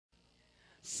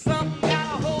Something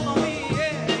got a hold on me,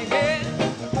 yeah, yeah.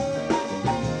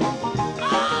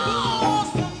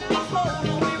 Oh, something got a hold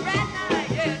on me right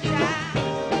now, yeah, child.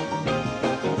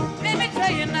 Let me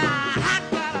tell you now, I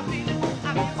got a feeling, I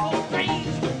feel so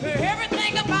strange.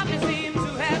 Everything about me seems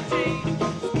to have changed.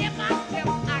 Step by step,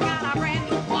 I got a brand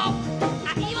new walk. I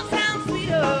even sound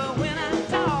sweeter when I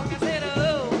talk. I said,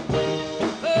 oh,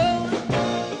 oh,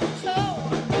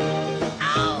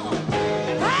 oh,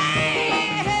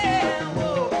 hey,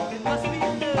 whoa, it must be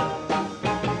love.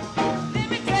 Let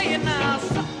me tell you now,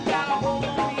 something got a hold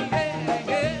on me, yeah,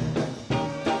 yeah.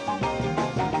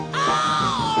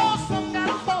 Oh, something got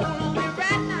a hold on me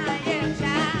right now, yeah,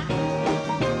 child.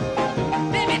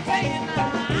 Let me tell you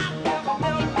now, I've never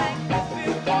felt like this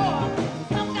before.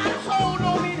 Some got a hold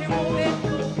on me, they won't let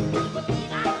go.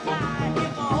 Believe I cry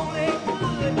if I only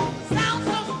could. Sounds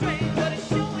so strange, but it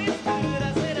sure is good.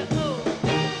 I said, oh,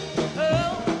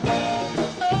 oh,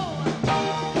 oh,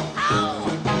 oh,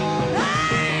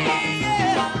 hey,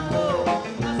 yeah, oh,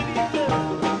 it must be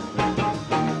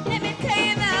love. Let me tell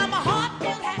you now, my heart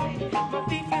feels happy, my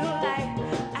feet feel light.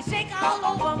 I shake all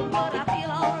over, but I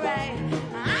feel alright.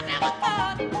 I never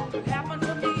thought it could happen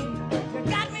to me. You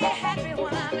got me happy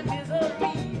when I'm in misery.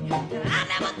 And I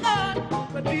never thought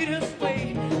it would be this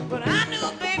way. But I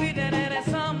knew, baby, that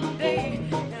someday.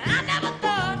 And I never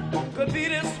thought it could be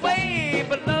this way.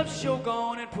 But love sure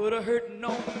gone and put a hurting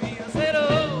on me. I said,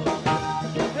 oh,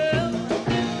 oh.